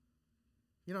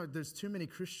 You know, there's too many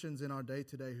Christians in our day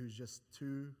today who's just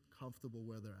too comfortable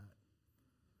where they're at.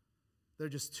 They're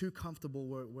just too comfortable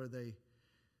where they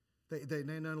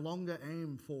no longer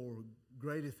aim for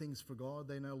greater things for God.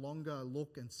 They no longer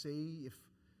look and see if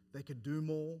they could do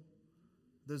more.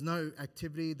 There's no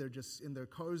activity. They're just in their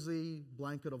cozy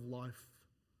blanket of life.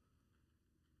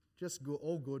 Just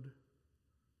all good.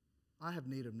 I have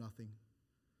need of nothing.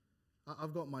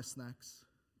 I've got my snacks.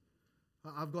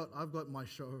 I've got my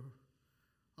show.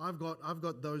 I've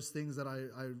got those things that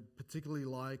I particularly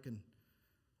like, and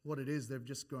what it is, they've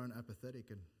just grown apathetic.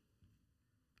 And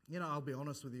you know, I'll be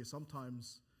honest with you,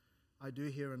 sometimes I do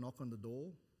hear a knock on the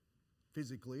door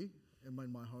physically in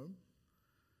my home.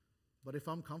 But if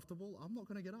I'm comfortable, I'm not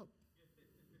going to get up.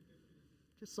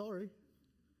 Just sorry.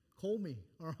 Call me,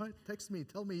 all right? Text me,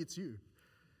 tell me it's you.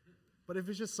 But if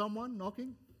it's just someone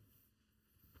knocking,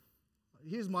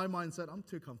 here's my mindset. I'm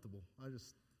too comfortable. I'm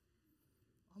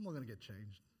not going to get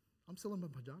changed. I'm still in my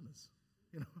pajamas,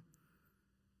 you know.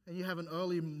 And you have an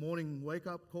early morning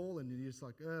wake-up call, and you're just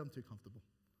like, I'm too comfortable.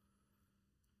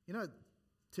 You know,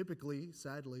 typically,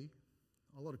 sadly,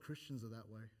 a lot of Christians are that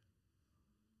way.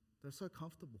 They're so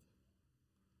comfortable.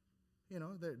 You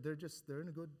know, they're in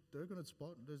a good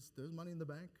spot. There's money in the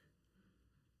bank.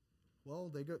 Well,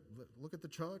 they go look at the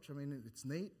church. I mean, it's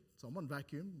neat. Someone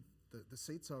vacuumed. The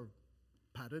seats are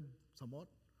padded somewhat.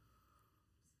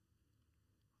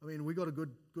 I mean, we got a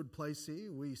good place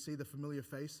here. We see the familiar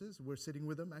faces. We're sitting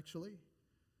with them, actually.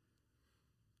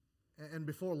 And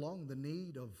before long, the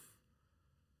need of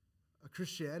a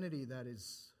Christianity that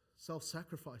is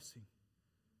self-sacrificing,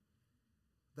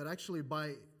 that actually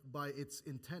by its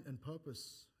intent and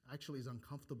purpose actually is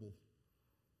uncomfortable,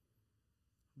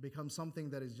 becomes something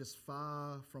that is just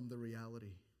far from the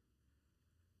reality.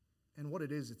 And what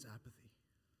it is, it's apathy.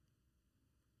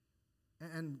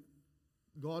 And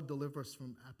God delivers us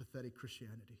from apathetic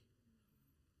Christianity.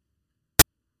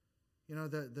 You know,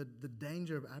 the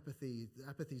danger of apathy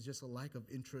is just a lack of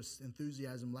interest,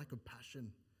 enthusiasm, lack of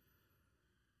passion.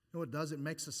 You know what it does? It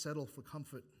makes us settle for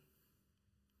comfort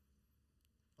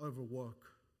over work.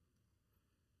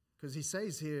 Because he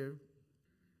says here,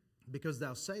 because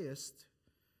thou sayest,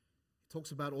 he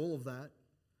talks about all of that.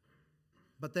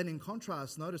 But then in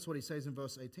contrast, notice what he says in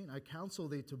verse 18, I counsel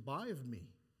thee to buy of me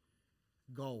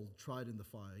gold tried in the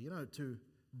fire. You know, to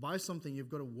buy something, you've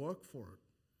got to work for it.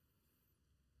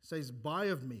 It says, buy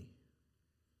of me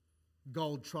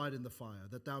gold tried in the fire,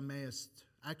 that thou mayest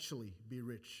actually be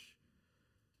rich.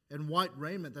 and white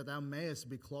raiment that thou mayest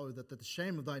be clothed, that the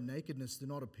shame of thy nakedness do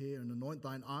not appear, and anoint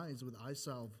thine eyes with eye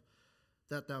salve,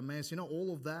 that thou mayest.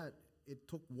 All of that, it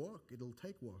took work. It'll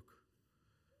take work.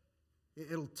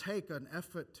 It'll take an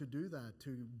effort to do that,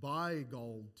 to buy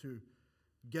gold, to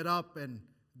get up and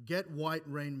get white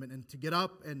raiment, and to get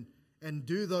up and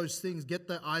do those things, get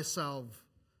the eye salve.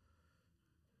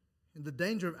 And the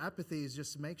danger of apathy is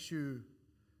just makes you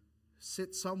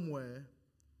sit somewhere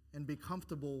and be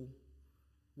comfortable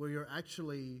where you're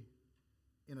actually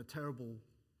in a terrible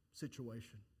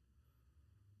situation.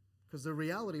 Because the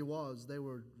reality was they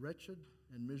were wretched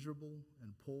and miserable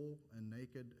and poor and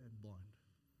naked and blind.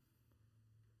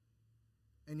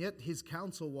 And yet his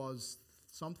counsel was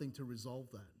something to resolve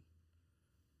that.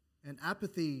 And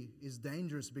apathy is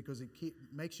dangerous because it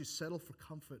makes you settle for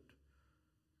comfort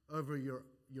over your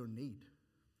need.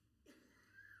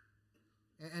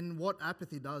 And what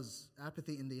apathy does,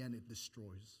 apathy in the end, it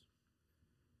destroys.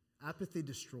 Apathy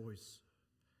destroys.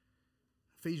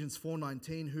 Ephesians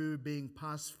 4:19, who being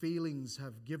past feelings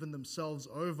have given themselves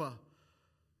over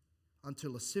unto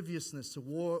lasciviousness, to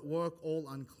work all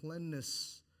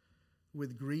uncleanness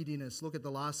with greediness. Look at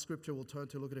the last scripture we'll turn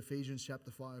to. Look at Ephesians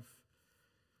chapter 5.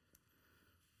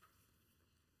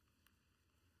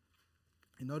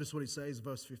 And notice what he says,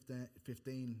 verse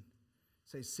 15. It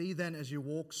says, see then as you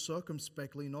walk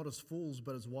circumspectly, not as fools,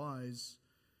 but as wise.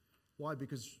 Why?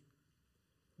 Because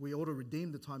we ought to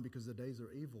redeem the time, because the days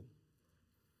are evil.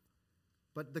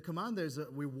 But the command there is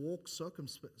that we walk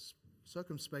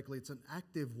circumspectly. It's an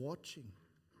active watching.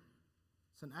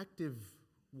 It's an active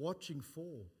watching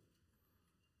for.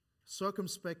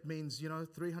 Circumspect means,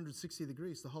 360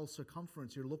 degrees, the whole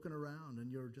circumference. You're looking around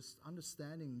and you're just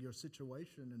understanding your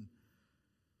situation. And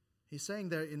he's saying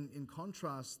there, in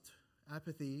contrast,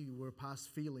 apathy, we're past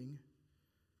feeling.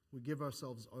 We give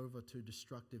ourselves over to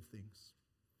destructive things.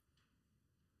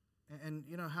 And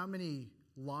how many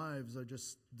lives are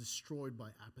just destroyed by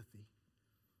apathy?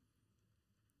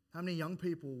 How many young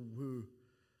people who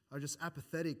are just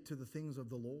apathetic to the things of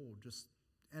the Lord just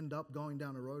end up going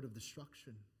down a road of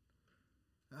destruction?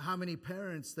 How many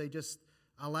parents, they just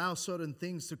allow certain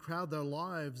things to crowd their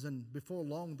lives, and before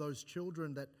long those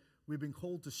children that we've been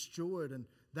called to steward, and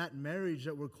that marriage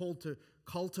that we're called to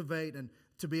cultivate and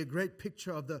to be a great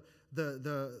picture of the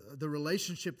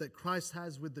relationship that Christ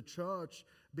has with the church,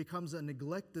 becomes a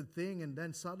neglected thing, and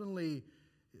then suddenly,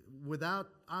 without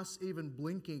us even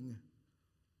blinking,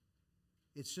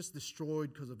 it's just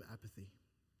destroyed because of apathy.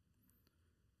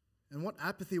 And what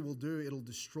apathy will do, it'll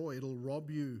destroy, it'll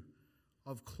rob you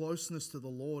of closeness to the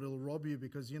Lord. It'll rob you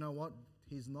because you know what?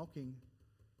 He's knocking,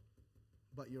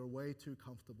 but you're way too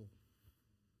comfortable.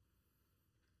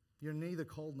 You're neither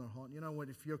cold nor hot. You know what?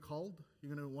 If you're cold,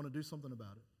 you're going to want to do something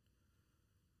about it.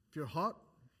 If you're hot,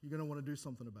 you're going to want to do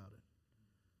something about it.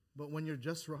 But when you're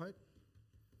just right,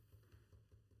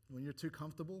 when you're too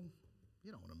comfortable,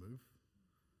 you don't want to move.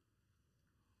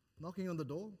 Knocking on the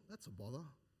door, that's a bother.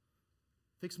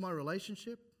 Fix my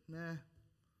relationship? Nah.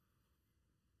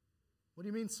 What do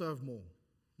you mean serve more?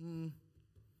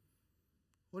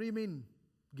 What do you mean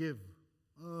give?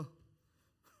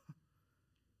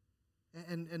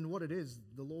 And what it is,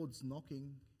 the Lord's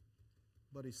knocking,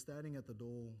 but He's standing at the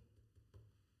door,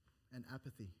 and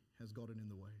apathy has gotten in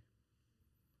the way.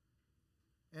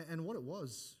 And what it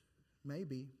was,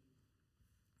 maybe,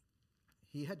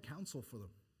 He had counsel for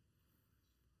them.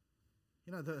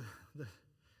 The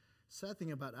sad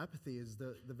thing about apathy is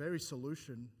the very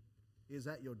solution is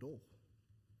at your door.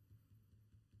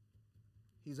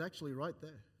 He's actually right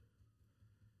there.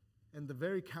 And the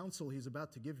very counsel He's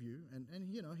about to give you, and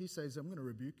He says, I'm going to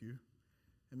rebuke you.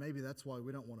 And maybe that's why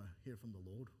we don't want to hear from the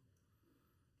Lord.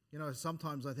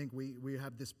 Sometimes I think we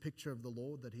have this picture of the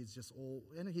Lord that He's just all,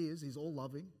 and He's all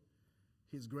loving.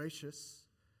 He's gracious.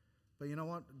 But you know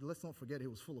what? Let's not forget He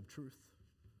was full of truth.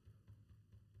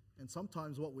 And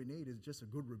sometimes what we need is just a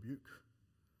good rebuke.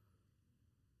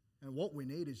 And what we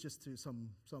need is just some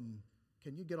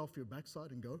can you get off your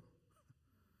backside and go?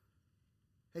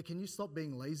 Hey, can you stop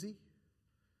being lazy?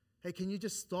 Hey, can you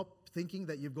just stop thinking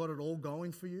that you've got it all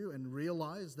going for you and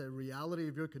realize the reality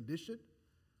of your condition?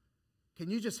 Can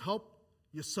you just help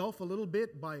yourself a little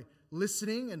bit by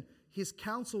listening? And His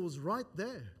counsel was right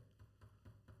there.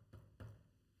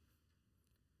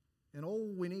 And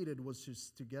all we needed was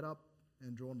just to get up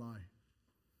and draw nigh.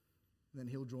 Then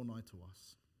He'll draw nigh to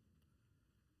us.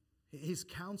 His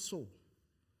counsel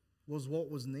was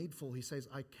what was needful. He says,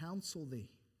 I counsel thee.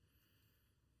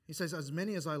 He says, as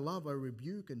many as I love, I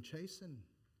rebuke and chasten.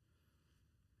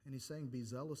 And He's saying, be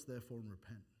zealous therefore and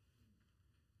repent.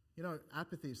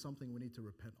 Apathy is something we need to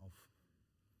repent of.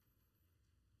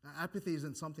 Apathy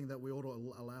isn't something that we ought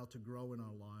to allow to grow in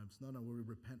our lives. No, we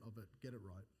repent of it, get it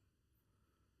right.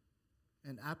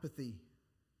 And apathy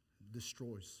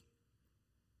destroys.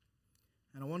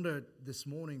 And I wonder this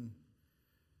morning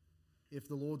if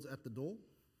the Lord's at the door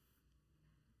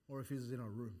or if He's in our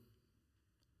room.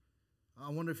 I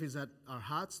wonder if He's at our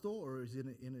heart's door or is He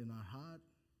in our heart.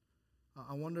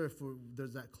 I wonder if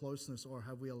there's that closeness, or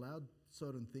have we allowed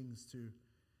certain things to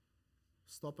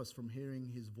stop us from hearing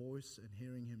His voice and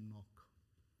hearing Him knock.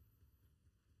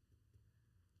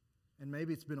 And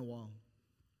maybe it's been a while.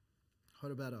 I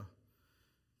heard about a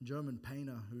German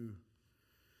painter who,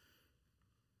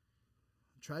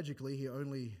 tragically, he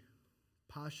only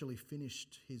partially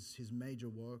finished his major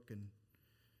work. And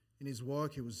in his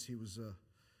work, he was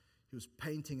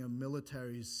painting a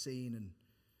military scene, and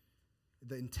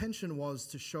the intention was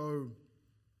to show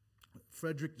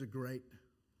Frederick the Great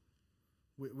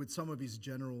with some of his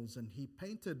generals, and he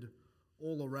painted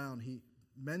all around.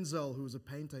 Menzel, who was a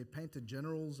painter, he painted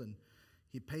generals and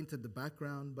he painted the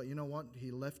background, but you know what?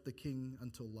 He left the king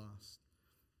until last.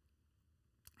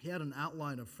 He had an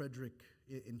outline of Frederick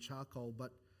in charcoal,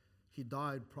 but he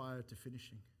died prior to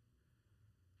finishing.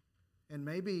 And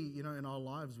maybe, in our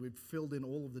lives, we've filled in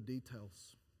all of the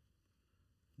details.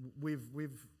 We've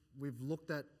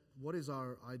looked at what is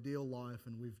our ideal life,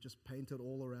 and we've just painted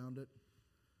all around it,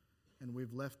 and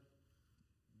we've left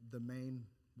the main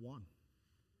one.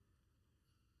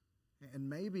 And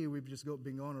maybe we've just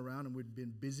been going around and we've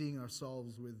been busying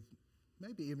ourselves with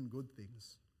maybe even good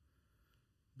things.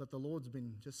 But the Lord's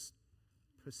been just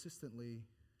persistently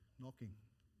knocking.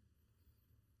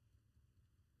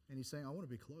 And He's saying, I want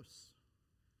to be close.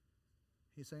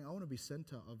 He's saying, I want to be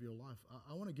center of your life.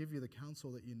 I want to give you the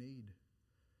counsel that you need.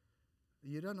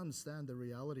 You don't understand the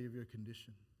reality of your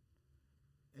condition,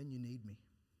 and you need me.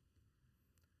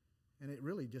 And it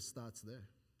really just starts there.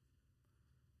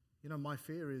 My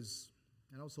fear is,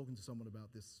 and I was talking to someone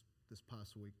about this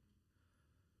past week,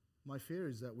 my fear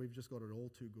is that we've just got it all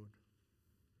too good.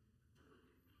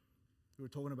 We were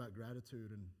talking about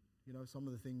gratitude and, some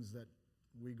of the things that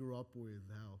we grew up with,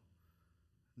 how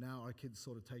now our kids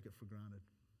sort of take it for granted.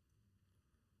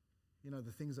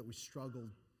 The things that we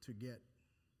struggled to get,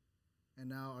 and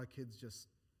now our kids just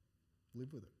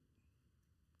live with it.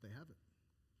 They have it.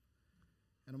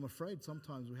 And I'm afraid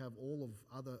sometimes we have all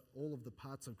of the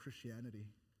parts of Christianity,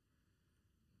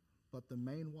 but the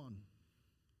main one,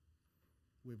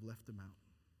 we've left them out.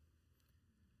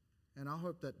 And I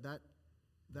hope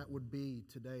that would be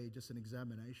today just an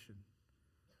examination,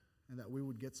 and that we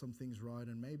would get some things right,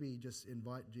 and maybe just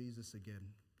invite Jesus again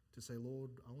to say,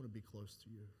 Lord, I want to be close to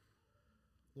you.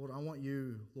 Lord, I want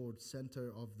you, Lord,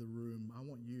 center of the room. I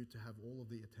want you to have all of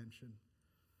the attention.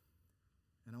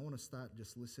 And I want to start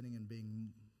just listening and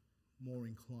being more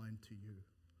inclined to you.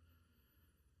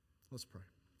 Let's pray.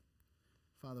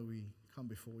 Father, we come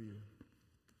before you.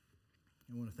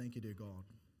 I want to thank you, dear God,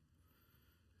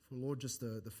 for, Lord, just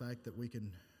the fact that we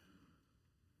can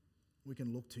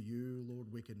look to you,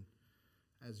 Lord. We can,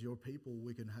 as your people,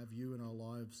 we can have you in our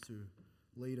lives to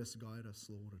lead us, guide us,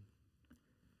 Lord.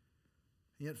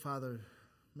 And yet, Father,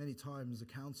 many times the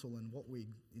counsel and what we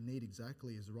need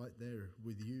exactly is right there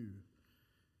with you.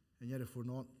 And yet, if we're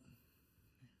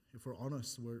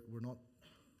honest, we're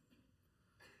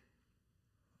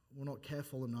not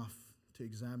careful enough to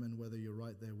examine whether you're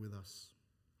right there with us.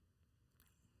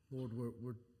 Lord,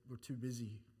 we're too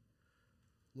busy.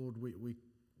 Lord, we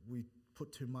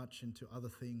put too much into other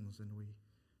things, and we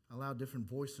allow different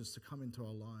voices to come into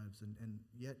our lives, and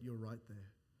yet you're right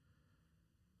there.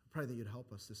 I pray that you'd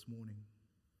help us this morning,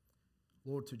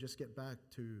 Lord, to just get back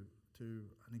to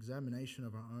an examination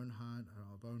of our own heart,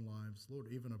 of our own lives, Lord,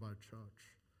 even of our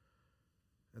church.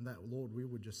 And that, Lord, we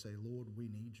would just say, Lord, we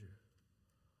need you.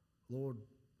 Lord,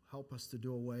 help us to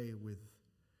do away with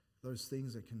those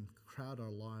things that can crowd our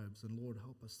lives. And Lord,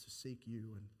 help us to seek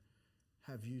you and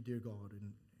have you, dear God,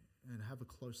 and have a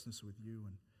closeness with you.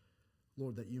 And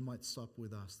Lord, that you might sup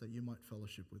with us, that you might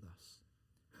fellowship with us.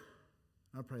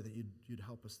 I pray that you'd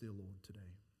help us, dear Lord, today.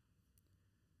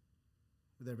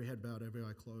 With every head bowed, every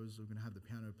eye closed, we're going to have the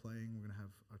piano playing. We're going to have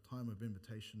our time of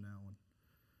invitation now. And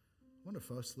I wonder,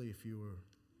 firstly, if you were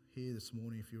here this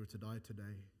morning, if you were to die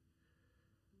today,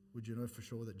 would you know for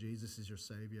sure that Jesus is your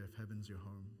Savior, if heaven's your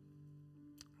home?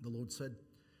 The Lord said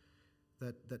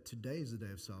that today is the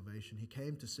day of salvation. He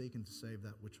came to seek and to save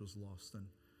that which was lost. And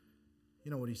you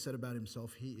know what he said about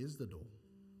himself? He is the door.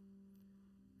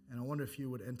 And I wonder if you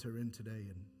would enter in today,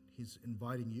 and he's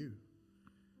inviting you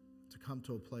to come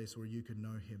to a place where you can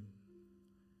know him.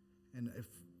 And if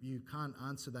you can't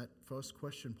answer that first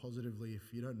question positively,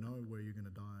 if you don't know where you're going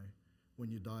to die, when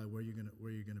you die, where you're going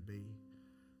to be,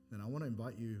 then I want to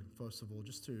invite you, first of all,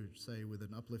 just to say with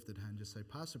an uplifted hand, just say,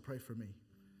 Pastor, pray for me.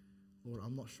 Lord,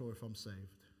 I'm not sure if I'm saved.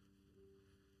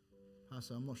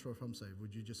 Pastor, I'm not sure if I'm saved.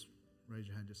 Would you just raise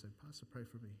your hand, just say, Pastor, pray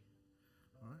for me.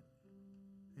 All right?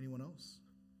 Anyone else?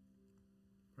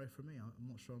 Pray for me. I'm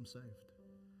not sure I'm saved.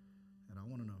 And I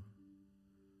want to know.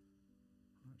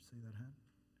 All right, see that hand?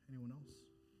 Anyone else?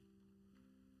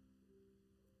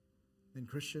 Then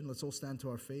Christian, let's all stand to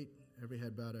our feet, every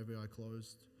head bowed, every eye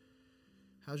closed.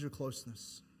 How's your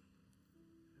closeness?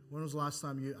 When was the last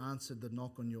time you answered the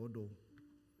knock on your door?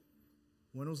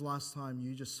 When was the last time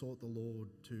you just sought the Lord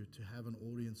to have an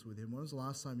audience with Him? When was the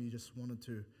last time you just wanted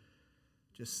to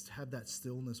just have that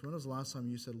stillness? When was the last time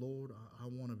you said, Lord, I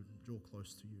want to draw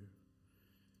close to you?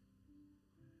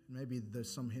 Maybe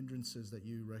there's some hindrances that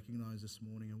you recognize this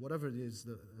morning, and whatever it is,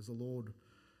 as the Lord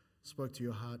spoke to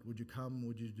your heart, would you come?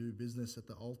 Would you do business at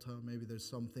the altar? Maybe there's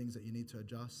some things that you need to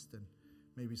adjust, and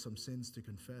maybe some sins to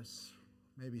confess.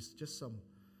 Maybe it's just some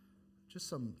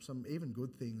even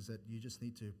good things that you just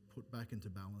need to put back into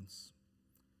balance.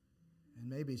 And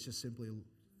maybe it's just simply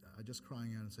just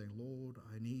crying out and saying, Lord,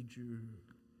 I need you.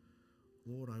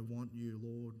 Lord, I want you.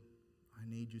 Lord, I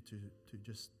need you to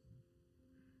just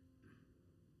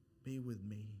be with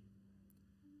me.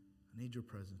 I need your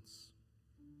presence.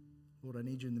 Lord, I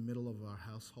need you in the middle of our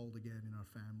household again, in our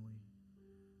family.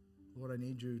 Lord, I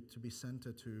need you to be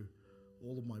center to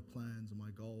all of my plans and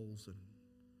my goals. And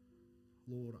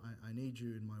Lord, I need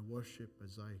you in my worship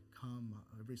as I come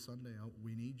every Sunday.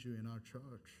 We need you in our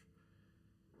church.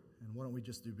 And why don't we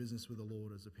just do business with the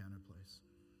Lord as the piano plays?